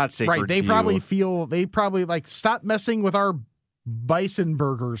pizza is not sacred Right. They to probably like stop messing with our bison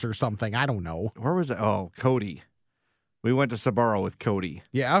burgers or something. I don't know. Where was it? Oh, Cody. We went to Sbarro with Cody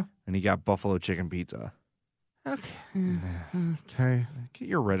Yeah. and he got buffalo chicken pizza. Okay. Get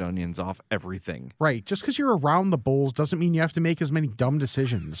your red onions off everything. Right. Just because you're around the bowls doesn't mean you have to make as many dumb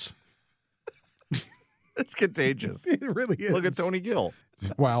decisions. It's contagious. It really is. Look at Tony Gill.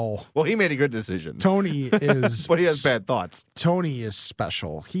 Well, He made a good decision. Tony is But he has bad thoughts. Tony is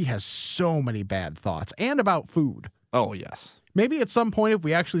special. He has so many bad thoughts and about food. Oh, yes. Maybe at some point, if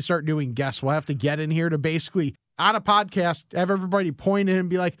we actually start doing guests, we'll have to get in here to basically, on a podcast, have everybody point at him and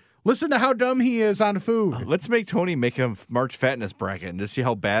be like, listen to how dumb he is on food. Let's make Tony make a March Fatness bracket and just see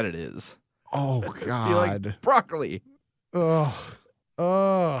how bad it is. Oh, Be God. like broccoli, Ugh.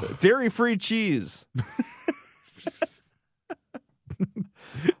 dairy-free cheese.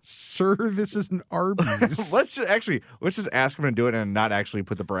 Sir, this is an Arby's. Let's just ask him to do it and not actually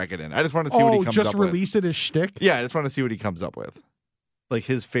put the bracket in. I just want to see what he comes just up with. release it as shtick? Yeah, I just want to see what he comes up with. Like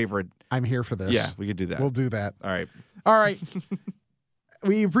his favorite. I'm here for this. Yeah, we could do that. We'll do that. All right. All right.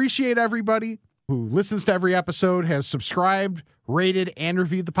 We appreciate everybody who listens to every episode, has subscribed, rated, and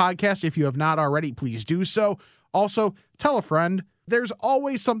reviewed the podcast. If you have not already, please do so. Also, tell a friend. There's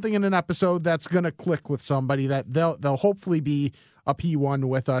always something in an episode that's going to click with somebody that they'll hopefully be a P1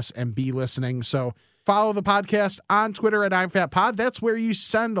 with us and be listening. So follow the podcast on Twitter at I'mFatPod. That's where you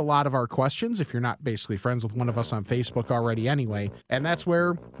send a lot of our questions if you're not basically friends with one of us on Facebook already anyway. And that's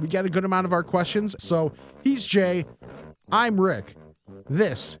where we get a good amount of our questions. So he's Jay. I'm Rick.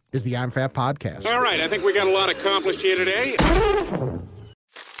 This is the I'm Fat Podcast. All right, I think we got a lot accomplished here today.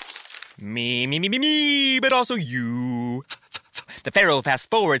 Me, but also you. The Pharaoh fast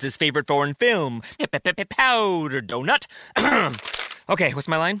forwards his favorite foreign film, Powder Donut. Okay, what's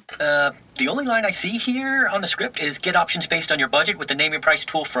my line? The only line I see here on the script is get options based on your budget with the name your price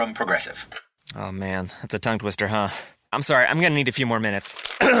tool from Progressive. Oh man, that's a tongue twister, huh? I'm sorry, I'm gonna need a few more minutes.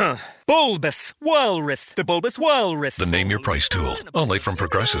 Bulbous Walrus, the Bulbous Walrus. The Name Your Price tool, only from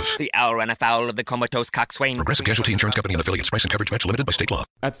Progressive. The owl ran afoul of the comatose coxswain. Progressive Casualty Insurance Company and affiliates. Price and coverage match limited by state law.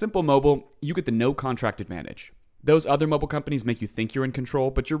 At Simple Mobile, you get the no contract advantage. Those other mobile companies make you think you're in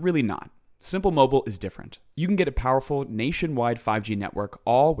control, but you're really not. Simple Mobile is different. You can get a powerful nationwide 5G network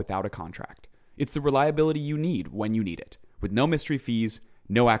all without a contract. It's the reliability you need when you need it, with no mystery fees,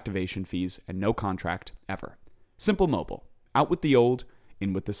 no activation fees, and no contract ever. Simple Mobile. Out with the old,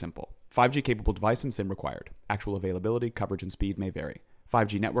 in with the simple. 5G capable device and SIM required. Actual availability, coverage, and speed may vary.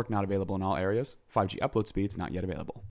 5G network not available in all areas. 5G upload speeds not yet available.